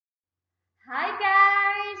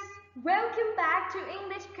Welcome back to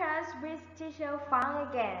English class with Teacher Fang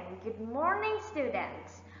again. Good morning,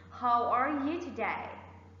 students. How are you today?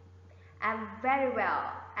 I'm very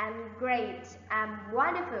well. I'm great. I'm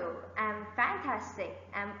wonderful. I'm fantastic.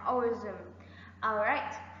 I'm awesome.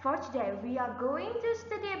 Alright, for today we are going to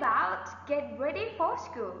study about get ready for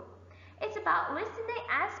school. It's about listening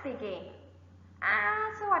and speaking.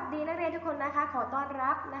 สวัสดีนักเรียนทุกคนนะคะขอต้อน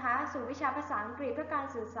รับนะคะสู่วิชาภาษาอังกฤษเพื่อการ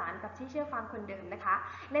สื่อสารกับที่เชื่อฟังคนเดิมนะคะ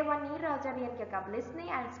ในวันนี้เราจะเรียนเกี่ยวกับ listening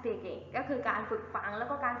and speaking ก็คือการฝึกฟังแล้ว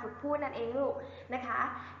ก็การฝึกพูดนั่นเองลูกนะคะ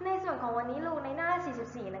ในส่วนของวันนี้ลูกในหน้า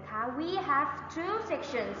44นะคะ we have two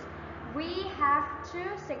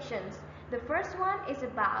sections the first one is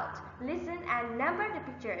about listen and number the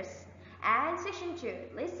pictures and section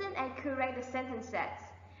 2 listen and correct the sentences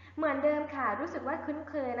เหมือนเดิมค่ะรู้สึกว่าคุ้น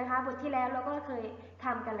เคยนะคะบทที่แล้วเราก็เคยท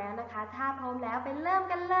ำกันแล้วนะคะถ้าพร้อมแล้วไปเริ่ม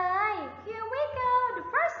กันเลย Here we go the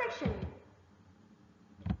first section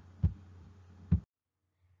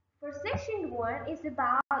For section 1 is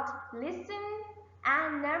about listen and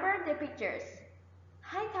number the pictures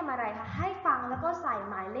ให้ทำอะไรคะให้ฟังแล้วก็ใส่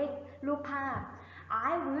หมายเลขรูปภาพ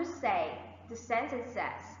I will say the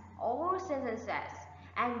sentences all sentences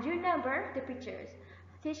and you number the pictures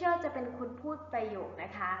ทีเชอร์จะเป็นคนพูดประโยคน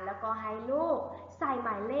ะคะแล้วก็ให้ลูกใส่หม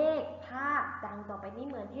ายเลขภาพดังต่อไปนี้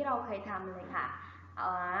เหมือนที่เราเคยทำเลยค่ะ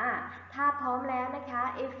ถ้าพร้อมแล้วนะคะ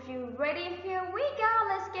if you ready here we go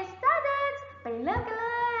let's get started ไปเริ่มกันเล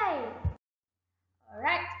ย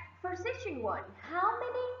alright for section 1 how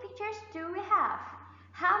many pictures do we have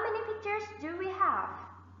how many pictures do we have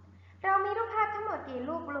เรามีรูปภาพทั้งหมดกี่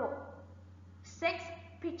รูปลูก six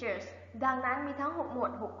pictures ดังนั้นมีทั้ง6หมว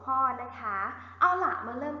ด6ข้อนะคะเอาล่ะม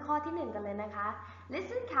าเริ่มข้อที่1กันเลยนะคะ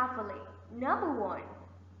listen carefully number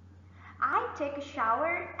 1 I take a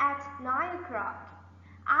shower at 9 o'clock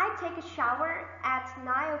I take a shower at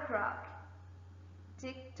 9 o'clock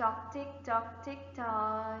tick tock tick tock tick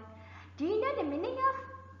tock do you know the meaning of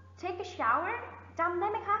take a shower จำได้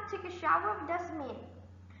ไหมคะ take a shower what does it mean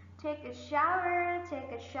take a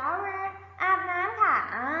shower อาบน้ำค่ะ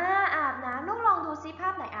อาบน้ำลูกลองดูซิภา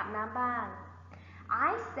พไหนอาบน้ำบ้าง I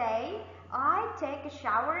say I take a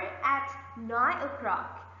shower at 9 o'clock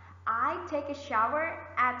I take a shower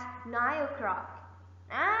at 9 o'clock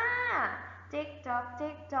tick tock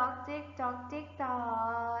tick tock tick tock tick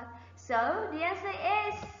tock so the answer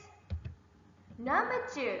is number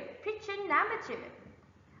 2 picture number 2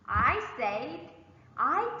 I said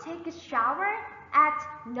I take a shower at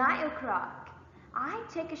 9 o'clock I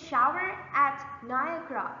take a shower at 9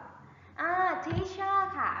 o'clock teacher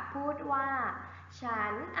ค่ะพูดว่าฉั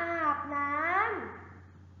นอาบน้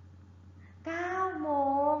ำ9 โม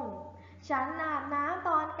งฉันอาบน้ำต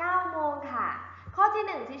อน9 โมงค่ะข้อที่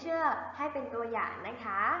1 teacher ให้เป็นตัวอย่างนะค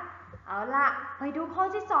ะเอาล่ะไปดูข้อ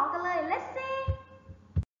ที่2กันเลย let's see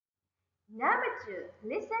number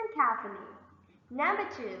 2 listen carefully number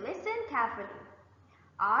 2 listen carefully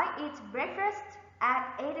I eat breakfast at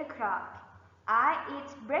 8 o'clock I eat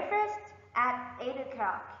breakfast at 8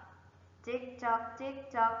 o'clock tick tock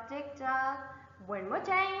tick tock tick tock one more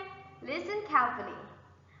time listen carefully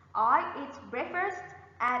I eat breakfast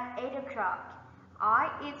at 8 o'clock I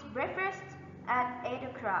eat breakfast at 8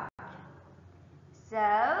 o'clock so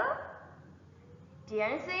the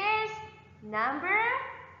answer is number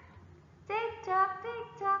tick tock tick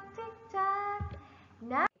tock tick tock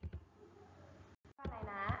อะไร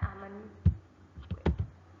นะมัน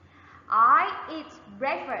I eat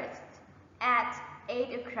breakfast at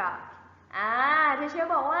 8 o'clock ทีเชอ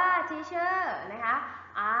ร์บอกว่าทีเชอร์นะคะ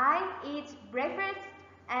I eat breakfast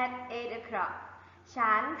at 8 o'clock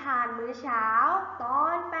ฉันทานมื้อเช้าตอ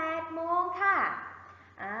น8 โมงค่ะ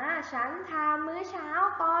ฉันทานมื้อเช้า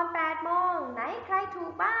ตอน8 โมงไหนใครถู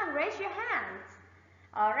กบ้าง raise your hands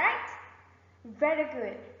alright very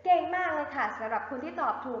good เก่งมากเลยค่ะสำหรับคุณที่ตอ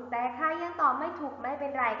บถูกแต่ใครยังตอบไม่ถูกไม่เป็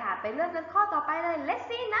นไรค่ะไปเริ่มกันข้อต่อไปเลย let's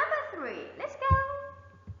see number 3 let's go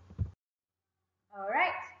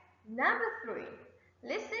alright number 3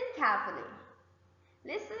 listen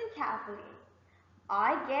carefully I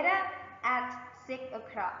get up at 6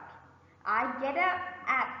 o'clock I get up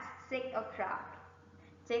at 6 o'clock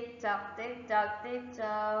tick tock tick tock tick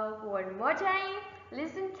tock one more time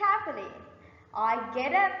listen carefully I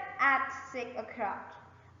get up at 6 o'clock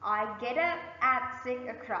I get up at 6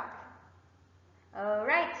 o'clock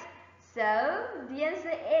alright so the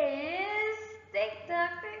answer is tick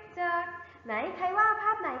tock tick tock ไหนใครว่าภ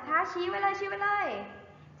าพไหนคะชี้ไว้เลย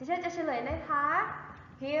ทีเชอร์จะเฉลยนะคะ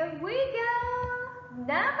here we go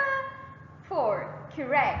number 4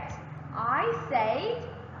 correct I said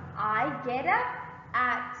I get up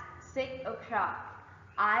at 6 o'clock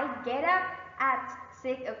I get up at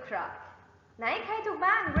 6 o'clock ไหนใครถูก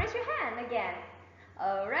บ้าง raise your hand again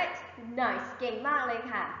alright nice เก่งมากเลย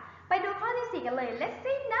ค่ะไปดูข้อที่4กันเลย let's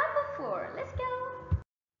see number 4 let's go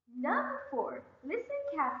number 4 listen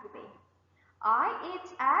carefully I eat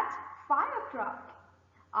at 5 o'clock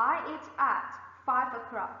I eat at 5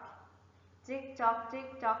 o'clock tick tock tick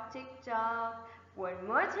tock tick tock one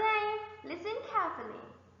more time listen carefully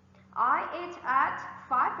I eat at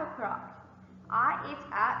 5 o'clock I eat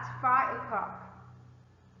at 5 o'clock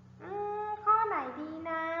ข้อไหนดี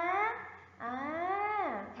นะ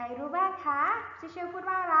ใครรู้บ้างคะจะช่วยพูด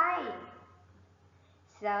ว่าอะไร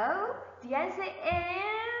so the answer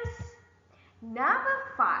is number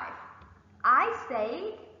 5 I said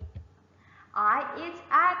I eat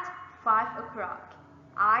at 5 o'clock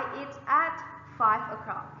I eat at 5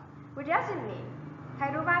 o'clock what does it mean ใคร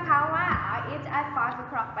รู้บ้างคะว่า I eat at 5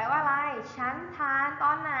 o'clock แปลว่าอะไรฉันทานต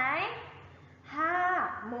อนไหน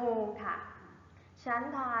5 โมงค่ะฉัน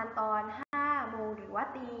ทานตอน5 โมงหรือว่า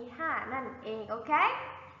ตี 5 นั่นเองโอเค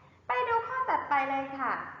ไปดูข้อตัดไปเลยค่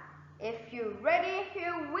ะ if you ready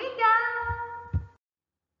here we go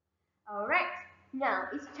alright now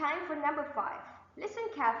it's time for number 5 listen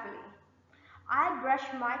carefully I brush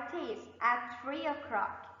my teeth at 3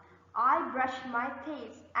 o'clock I brush my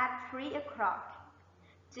teeth at 3 o'clock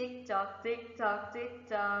tick tock tick tock tick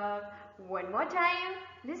tock one more time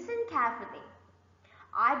listen carefully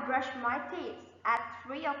I brush my teeth at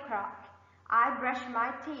 3 o'clock. I brush my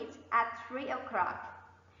teeth at 3 o'clock.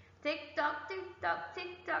 Tick tock, tick tock,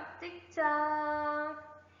 tick tock, tick tock.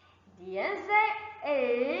 The answer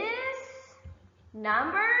is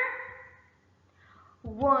number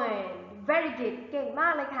 1. Very good. เก่งมา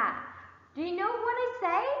กเลยค่ะ Do you know what I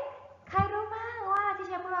say? ใครรู้บ้างว่าที่เ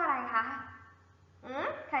ชอร์พูดว่าอะไรคะ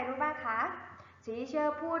ใครรู้บ้างคะที่เชอ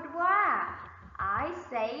ร์พูดว่า I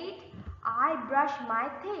said I brush my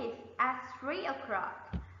teeth at 3 o'clock.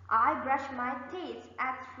 I brush my teeth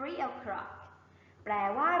at 3 o'clock. แปล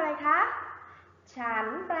ว่าอะไรคะ ฉัน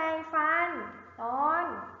แปรงฟันตอน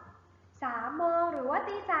3 โมงหรือว่า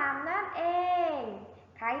ตี 3 นั่นเอง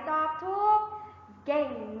ใครตอบถูก เก่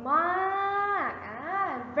งมาก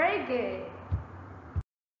very good.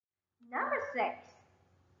 Number 6.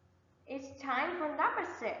 It's time for number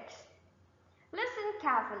 6. Listen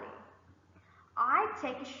carefully. I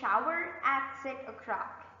take a shower at 6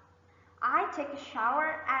 o'clock. I take a shower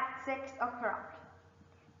at 6 o'clock.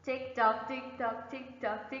 Tick tock, tick tock, tick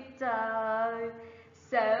tock, tick tock.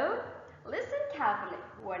 So, listen carefully.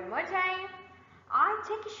 One more time. I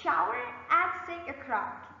take a shower at 6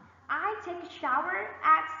 o'clock. I take a shower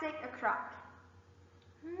at 6 o'clock.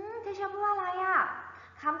 ที่ชอบพูดว่าอะไร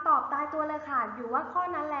คำตอบตายตัวเลยค่ะ อยู่ว่าข้อ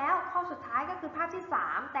นั้นแล้ว ข้อสุดท้ายก็คือภาพที่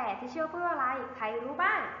 3 แต่ที่เชื่อพูดว่าอะไร ใครรู้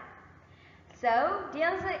บ้าง So, the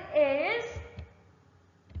answer is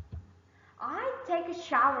I take a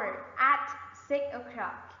shower at 6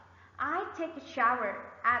 o'clock. I take a shower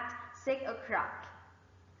at 6 o'clock.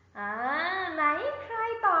 ไหนใคร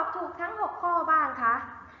ตอบถูกทั้ง 6 ข้อบ้างคะ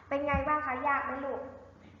เป็นไงบ้างคะ ยากไหมลูก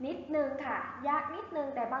นิดนึงค่ะ ยากนิดนึง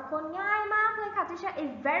แต่บางคนง่ายมากเลยค่ะ Teacher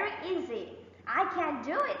it's very easy. I can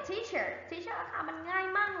do it, teacher. Teacher ค่ะมันง่าย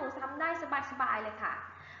มากหนูทำได้สบายๆเลยค่ะ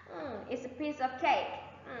It's a piece of cake.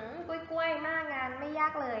 กล้วยๆมากงานไม่ยา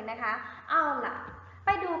กเลยนะคะ เอาล่ะ ไป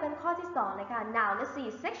ดูกันข้อที่ 2 เลยค่ะ Now let's see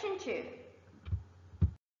section 2.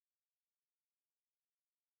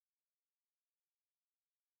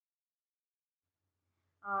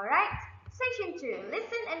 Alright, section 2.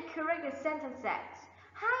 Listen and correct the sentences.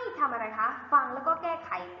 ให้ทำอะไรคะ ฟังแล้วก็แก้ไข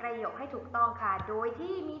ประโยคให้ถูกต้องค่ะ โดย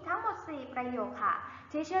ที่มีทั้งหมด 4 ประโยคค่ะ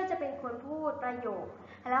Teacher จะเป็นคนพูดประโยค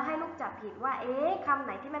แล้วให้ลูกจับผิดว่าคำไห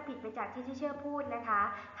นที่มันผิดไปจากที่ Teacher พูดนะคะ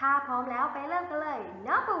ถ้าพร้อมแล้วไปเริ่มกันเลย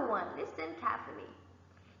Number 1. Listen carefully.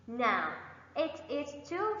 Now, it is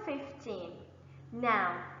 2:15. Now,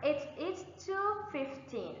 it is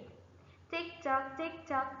 2:15. Tick tock, tick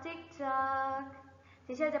tock, tick tock.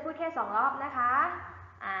 Teacher จะพูดแค่ 2 รอบนะคะ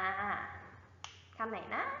คำไหน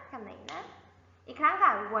นะอีกครั้งค่ะ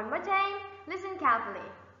One more time. Listen carefully.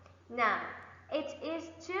 Now, it is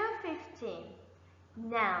 2:15.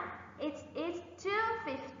 Now, it is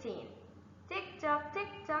 2:15. Tick tock, tick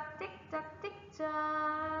tock, tick tock, tick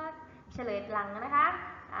tock. เฉลยหลังนะคะ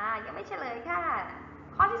ยังไม่เฉลยค่ะ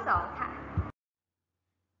ข้อที่ 2 ค่ะ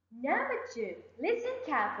Number 2. Listen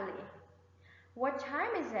carefully. What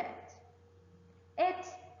time is it? It's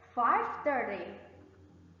 5:30.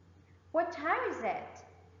 What time is it?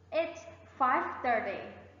 It's 5:30.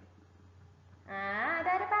 ไ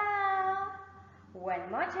ด้หรือเปล่า One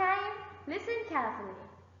more time. Listen carefully.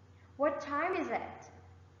 What time is it?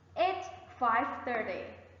 It's 5:30.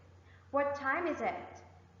 What time is it?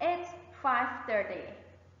 It's 5:30.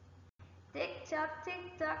 tick tock tick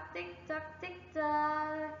tock tick tock tick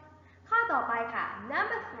tock ข้อต่อไปค่ะ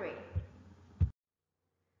number 3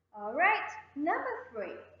 alright number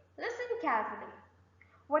 3 listen carefully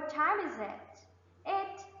what time is it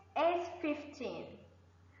it's 8:15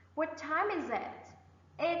 what time is it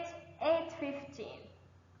it's 8:15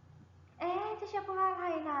ที่เชื่อพูดว่าอะไร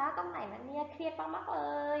นะตรงไหนนะเนี่ยเครียดมากๆเล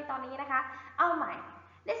ยตอนนี้นะคะเอาใหม่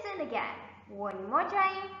listen again one more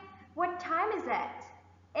time what time is it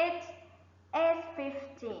it's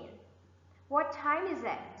 8:15 what time is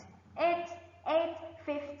it it's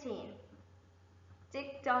 8:15 tick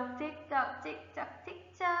tock tick tock tick tock tick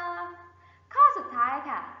tock ข้อสุดท้าย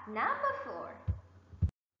ค่ะ number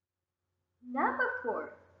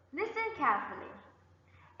 4 listen carefully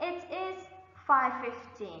it is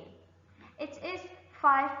 5:15 it is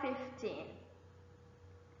 5:15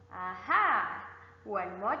 aha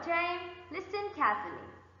one more time listen carefully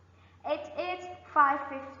it is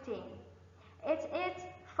 5:15 it is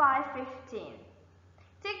 5:15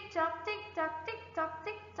 tick tock tick tock tick tock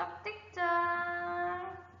tick tock tick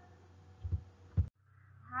tock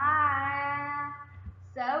hi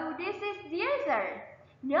so this is the answer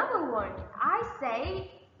number 1 I say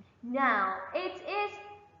now it is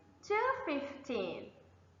 2:15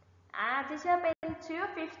ที่เชื่อเป็น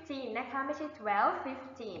 2:15 นะคะไม่ใช่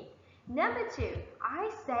 12:15 number 2 I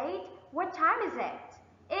said what time is it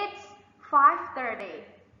it's 5:30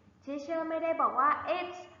 ที่เชื่อไม่ได้บอกว่า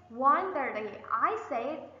it's 1:30 I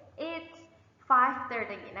said it's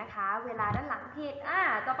 5:30 นะคะเวลาด้านหลังผิด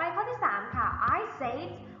ต่อไปข้อที่ 3 ค่ะ I said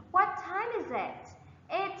what time is it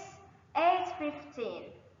it's 8:15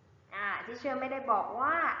 ที่เชื่อไม่ได้บอก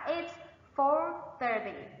ว่า it's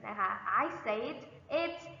 4:30 นะคะ I said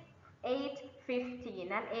it's 8:15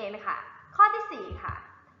 นั่นเองนะคะข้อที่ 4 ค่ะ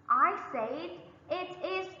I said it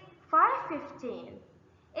is 5:15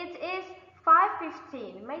 it is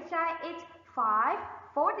 5:15 ไม่ใช่ it's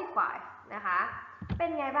 5:45 นะคะเป็น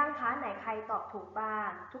ไงบ้างคะไหนใครตอบถูกบ้าง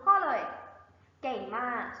ทุกข้อเลยเก่งม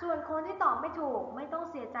ากส่วนคนที่ตอบไม่ถูกไม่ต้อง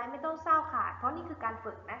เสียใจไม่ต้องเศร้าค่ะเพราะนี่คือการ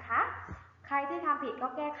ฝึกนะคะใครที่ทำผิดก็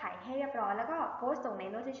แก้ไขให้เรียบร้อยแล้วก็โพสต์ส่งใน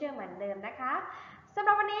โน้ตที่เชื่อเหมือนเดิมนะคะสำห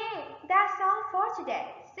รับวันนี้ that's all for today